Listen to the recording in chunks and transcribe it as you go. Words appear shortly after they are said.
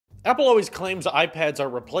Apple always claims iPads are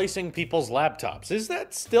replacing people's laptops. Is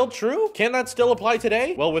that still true? Can that still apply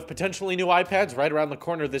today? Well, with potentially new iPads right around the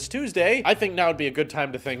corner this Tuesday, I think now would be a good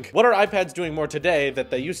time to think, what are iPads doing more today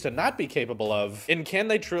that they used to not be capable of, and can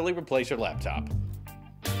they truly replace your laptop?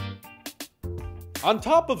 On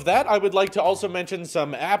top of that, I would like to also mention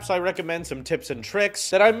some apps I recommend, some tips and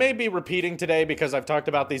tricks that I may be repeating today because I've talked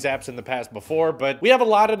about these apps in the past before, but we have a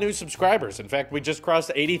lot of new subscribers. In fact, we just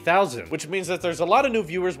crossed 80,000, which means that there's a lot of new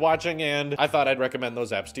viewers watching, and I thought I'd recommend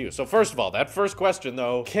those apps to you. So first of all, that first question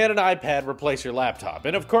though, can an iPad replace your laptop?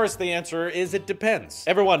 And of course the answer is it depends.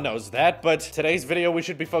 Everyone knows that, but today's video we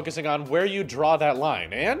should be focusing on where you draw that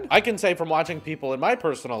line. And I can say from watching people in my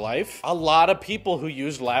personal life, a lot of people who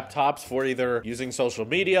use laptops for either using social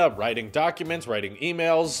media, writing documents, writing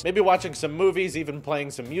emails, maybe watching some movies, even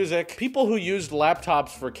playing some music. People who used laptops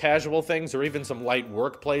for casual things or even some light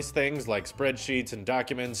workplace things like spreadsheets and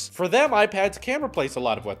documents, for them, iPads can replace a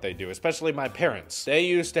lot of what they do, especially my parents. They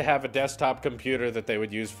used to have a desktop computer that they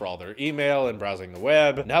would use for all their email and browsing the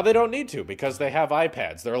web. Now they don't need to because they have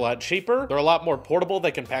iPads. They're a lot cheaper, they're a lot more portable,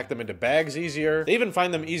 they can pack them into bags easier. They even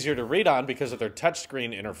find them easier to read on because of their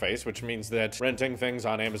touchscreen interface, which means that renting things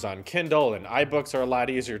on Amazon Kindle and iBooks are a lot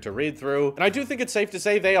easier to read through. And I do think it's safe to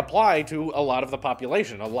say they apply to a lot of the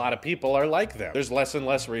population. A lot of people are like them. There's less and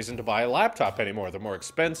less reason to buy a laptop anymore. They're more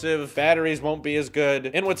expensive, batteries won't be as good.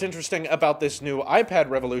 And what's interesting about this new iPad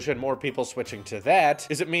revolution, more people switching to that,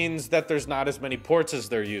 is it means that there's not as many ports as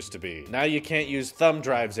there used to be. Now you can't use thumb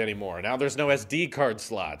drives anymore. Now there's no SD card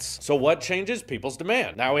slots. So what changes? People's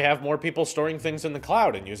demand. Now we have more people storing things in the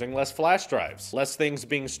cloud and using less flash drives. Less things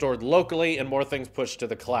being stored locally and more things pushed to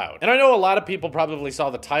the cloud. And I know a lot of people probably saw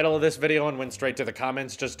the title of this video and went straight to the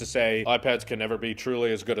comments just to say iPads can never be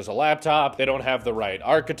truly as good as a laptop. They don't have the right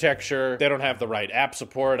architecture. They don't have the right app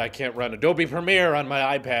support. I can't run Adobe Premiere on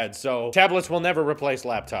my iPad, so tablets will never replace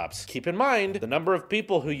laptops. Keep in mind, the number of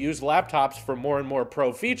people who use laptops for more and more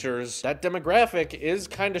pro features, that demographic is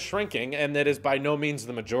kind of shrinking, and that is by no means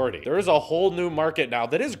the majority. There is a whole new market now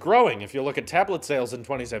that is growing. If you look at tablet sales in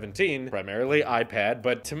 2017, primarily iPad,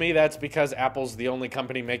 but to me that's because Apple's the only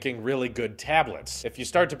company making really good tablets. If you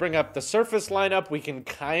start to bring up the Surface lineup, we can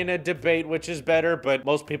kind of debate which is better, but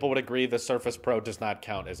most people would agree the Surface Pro does not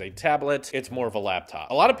count as a tablet. It's more of a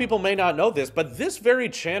laptop. A lot of people may not know this, but this very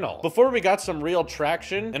channel, before we got some real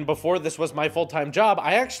traction and before this was my full-time job,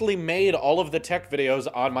 I actually made all of the tech videos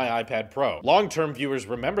on my iPad Pro. Long-term viewers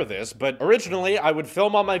remember this, but originally I would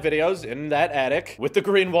film all my videos in that attic with the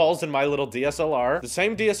green walls and my little DSLR. The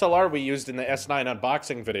same DSLR we used in the S9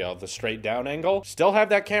 unboxing video, the straight down angle. Still have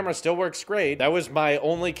that camera, still works great. That was my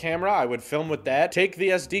only camera. I would film with that, take the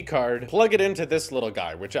SD card, plug it into this little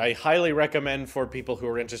guy, which I highly recommend for people who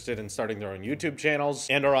are interested in starting their own YouTube channels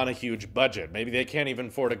and are on a huge budget. Maybe they can't even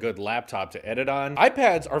afford a good laptop to edit on.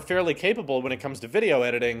 iPads are fairly capable when it comes to video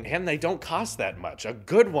editing, and they don't cost that much. A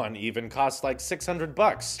good one even costs like 600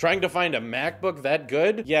 bucks. Trying to find a MacBook that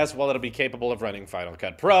good? Yes, well, it'll be capable of running Final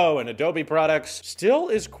Cut Pro and Adobe products, still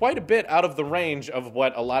is quite a bit out of the range of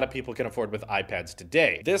what a lot of people can afford with iPads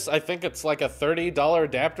today. This, I think it's like a $30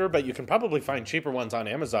 adapter, but you can probably find cheaper ones on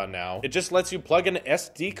Amazon now. It just lets you plug an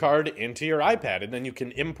SD card into your iPad, and then you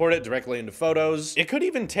can import it directly into Photos. It could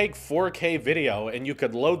even take 4K video, and you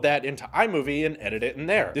could load that into iMovie and edit it in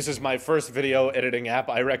there. This is my first video editing app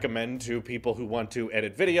I recommend to people who want to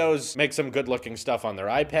edit videos, make some good looking stuff on their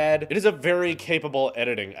iPad. It is a very capable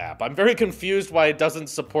editing app. I'm very confused why it doesn't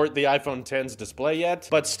support the iPhone X's display yet,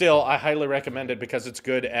 but still, I highly recommend it because it's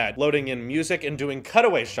good at loading in music and doing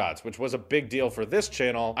cutaway shots, which was a big deal for this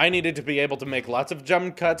channel. I needed to be able to make lots of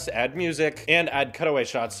jump cuts, add music, and add cutaway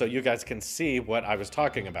shots so you guys can see what I was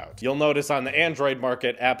talking about. You'll notice on the Android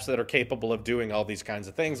market, apps that are capable of doing all these kinds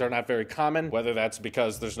of things are not very common, whether that's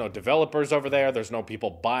because there's no developers over there's no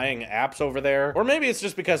people buying apps over there, or maybe it's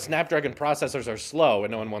just because Snapdragon processors are slow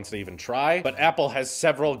and no one wants to even try, but Apple has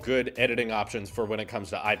several good editing options for when it comes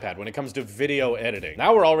to iPad, when it comes to video editing.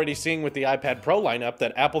 Now we're already seeing with the iPad Pro lineup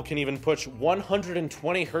that Apple can even push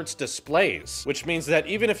 120 Hz displays, which means that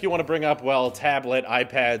even if you want to bring up, well, tablet,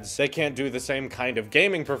 iPads, they can't do the same kind of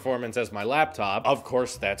gaming performance as my laptop. Of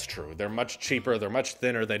course, that's true. They're much cheaper, they're much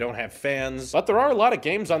thinner, they don't have fans, but there are a lot of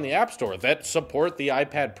games on the App Store that support the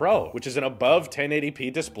iPad Pro, which is an above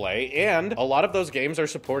 1080p display, and a lot of those games are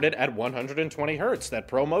supported at 120 Hz, that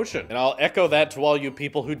Pro Motion. And I'll echo that to all you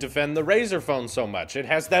people who defend the Razer phone so much. It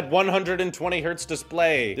has that 120 Hz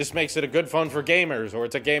display. This makes it a good phone for gamers, or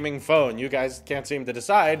it's a gaming phone. You guys can't seem to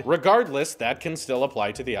decide. Regardless, regardless, that can still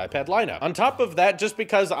apply to the iPad lineup. On top of that, just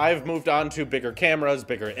because I've moved on to bigger cameras,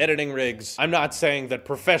 bigger editing rigs, I'm not saying that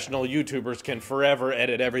professional YouTubers can forever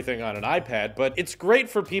edit everything on an iPad, but it's great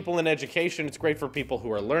for people in education, it's great for people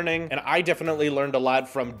who are learning, and I definitely learned a lot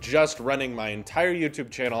from just running my entire YouTube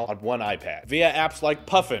channel on one iPad via apps like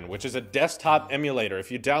Puffin, which is a desktop emulator. If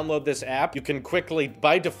you download this app, you can quickly,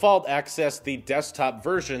 by default, access the desktop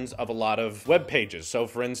versions of a lot of web pages. So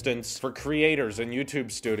for instance, for creators in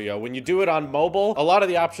YouTube Studio, when you do it on mobile, a lot of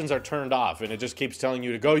the options are turned off and it just keeps telling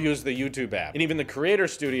you to go use the YouTube app. And even the Creator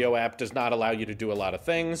Studio app does not allow you to do a lot of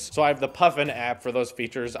things. So I have the Puffin app for those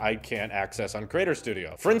features I can't access on Creator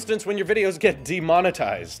Studio. For instance, when your videos get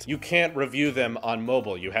demonetized, you can't review them on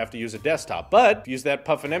mobile. You have to use a desktop. But if you use that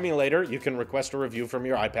Puffin emulator, you can request a review from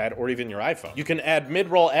your iPad or even your iPhone. You can add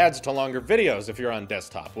mid-roll ads to longer videos if you're on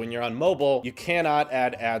desktop. When you're on mobile, you cannot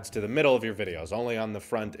add ads to the middle of your videos, only on the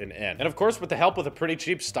front and end. And of course, with the help of a pretty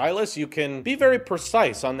cheap stylus, you can be very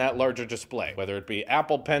precise on that larger display. Whether it be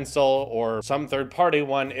Apple Pencil or some third-party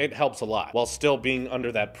one, it helps a lot, while still being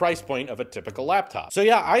under that price point of a typical laptop. So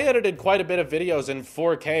yeah, I edited quite a bit of videos in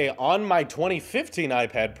 4K on my 2015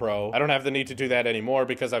 iPad Pro. I don't have the need to do that anymore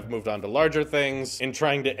because I've moved on to larger things, and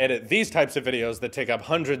trying to edit these types of videos that take up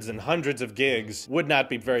hundreds and hundreds of gigs would not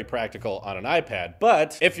be very practical on an iPad.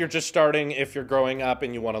 But if you're just starting, if you're growing up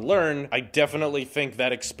and you want to learn, I definitely think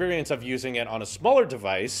that experience of using it on a smaller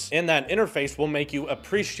device and that interface will make you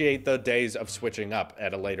appreciate the days of switching up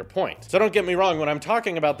at a later point. So don't get me wrong, when I'm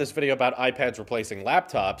talking about this video about iPads replacing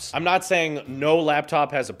laptops, I'm not saying no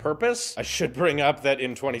laptop has a purpose. I should bring up that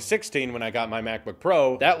in 2016, when I got my MacBook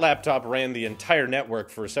Pro, that laptop ran the entire network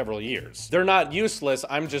for several years. They're not useless.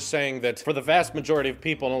 I'm just saying that for the vast majority of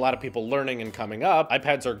people and a lot of people learning and coming up,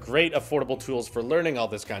 iPads are great, affordable tools for learning all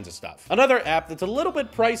this kinds of stuff. Another app that's a little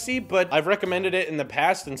bit pricey, but I've recommended it in the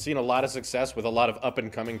past and seen a lot of success with a lot of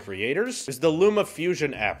up-and-coming creators, is the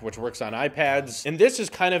LumaFusion app, which works on iPads. And this is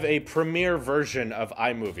kind of a premier version of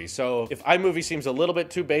iMovie. So if iMovie seems a little bit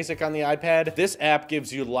too basic on the iPad, this app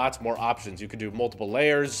gives you lots more options. You can do multiple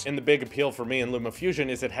layers. And the big appeal for me in LumaFusion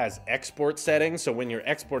is it has export settings. So when you're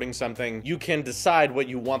exporting something, you can decide what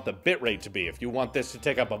you want the bitrate to be. If you want this to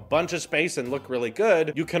take up a bunch of space and look really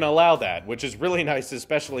good, you can allow that, which is really nice,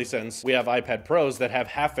 especially since we have iPad Pros that have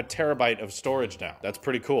half a terabyte of storage now. That's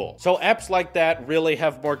pretty cool. So apps like that really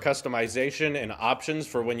have more customization and options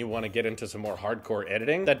for when you want to get into some more hardcore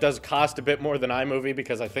editing. That does cost a bit more than iMovie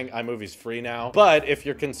because I think iMovie's free now. But if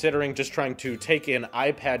you're considering just trying to take an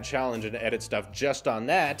iPad challenge and edit stuff just on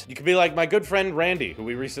that, you could be like my good friend Randy, who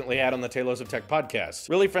we recently had on the Tailosive Tech podcast.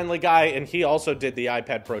 Really friendly guy, and he also did the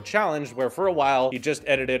iPad Pro challenge where for a while he just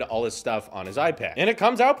edited all his stuff on his iPad. And it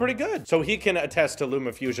comes out pretty good. So he can attest to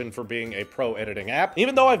LumaFusion for being a pro editing app.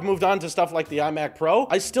 Even though I've moved on to stuff like the iMac Pro,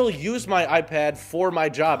 I still use my iPad for my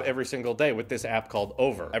job every single day with this app called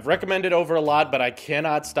Over. I've recommended Over a lot, but I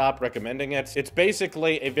cannot stop recommending it. It's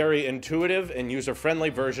basically a very intuitive and user-friendly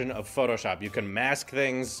version of Photoshop. You can mask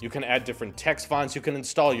things, you can add different text fonts, you can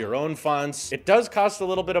install your own fonts. It does cost a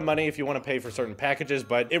little bit of money if you want to pay for certain packages,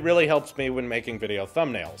 but it really helps me when making video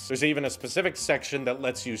thumbnails. There's even a specific section that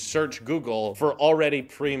lets you search Google for already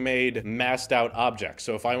pre-made masked out objects.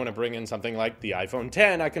 So if I want to bring in something like the iPhone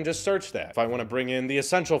 10, I can just search that. If I want to bring in the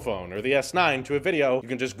Essential phone or the S9 to a video, you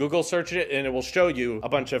can just Google search it and it will show you a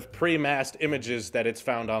bunch of pre-masked images that it's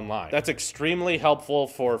found online. That's extremely helpful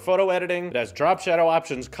for photo editing. It has drop shadow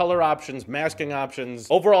options, color options, masking options.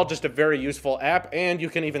 Overall, just a very useful app, and you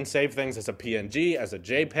can even save things as a PNG, as a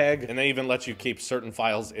JPEG, and they even let you keep certain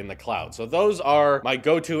files in the cloud. So those are my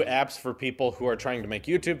go-to apps for people who are trying to make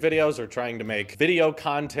YouTube videos or trying to make video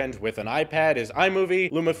content with an iPad is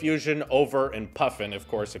iMovie, LumaFusion, Over, and Puffin, of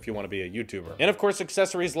course, if you want to be a YouTuber. And of course,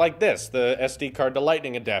 accessories like this, the SD card to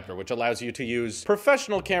Lightning adapter, which allows you to use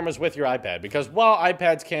professional cameras with your iPad, because while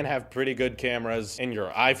iPads can have pretty good cameras and your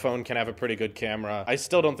iPhone can have a pretty good camera, I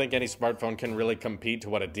still don't think any smartphone can really compete to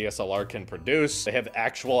what a DSLR can produce. They have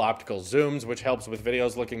actual optical zooms, which helps with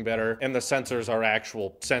videos looking better, and the sensors are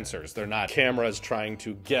actual sensors. They're not cameras trying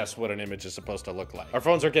to guess what an image is supposed to look like. Our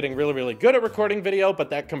phones are getting really, really good at recording video, but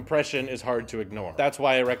that compression is hard to ignore. That's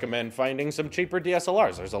why I recommend finding some cheaper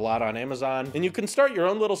DSLRs. There's a lot on Amazon, and you can start your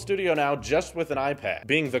own little studio now just with an iPad,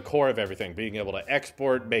 being the core of everything, being able to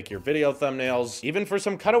export, make your video thumbnails. Even for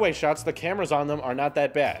some cutaway shots, the cameras on them are not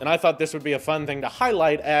that bad. And I thought this would be a fun thing to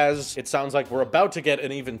highlight, as it sounds like we're about to get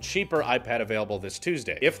an even cheaper iPad available this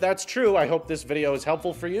Tuesday. If that's true, I hope this video is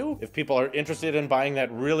helpful for you. If people are interested in buying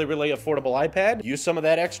that really, really affordable iPad, use some of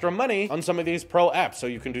that extra money on some of these pro apps so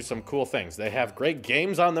you can do some cool things. They have great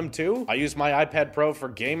games on them too. I use my iPad Pro for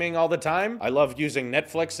gaming all the time. I love using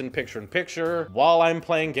Netflix and picture-in-picture while I'm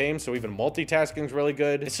playing games, so even multitasking screen's really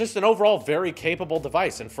good. It's just an overall very capable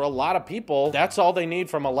device, and for a lot of people, that's all they need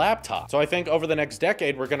from a laptop. So I think over the next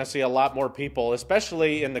decade, we're gonna see a lot more people,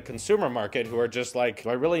 especially in the consumer market, who are just like, do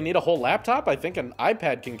I really need a whole laptop? I think an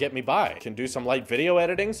iPad can get me by. Can do some light video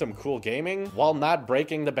editing, some cool gaming, while not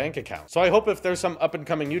breaking the bank account. So I hope if there's some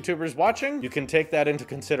up-and-coming YouTubers watching, you can take that into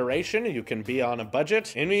consideration. You can be on a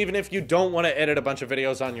budget. And even if you don't want to edit a bunch of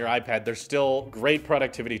videos on your iPad, there's still great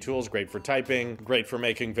productivity tools, great for typing, great for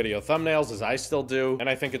making video thumbnails, as I still do. And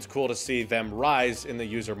I think it's cool to see them rise in the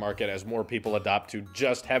user market as more people adopt to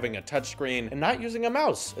just having a touchscreen and not using a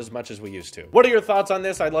mouse as much as we used to. What are your thoughts on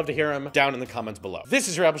this? I'd love to hear them down in the comments below. This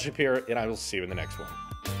is your Apple Shapiro, and I will see you in the next one.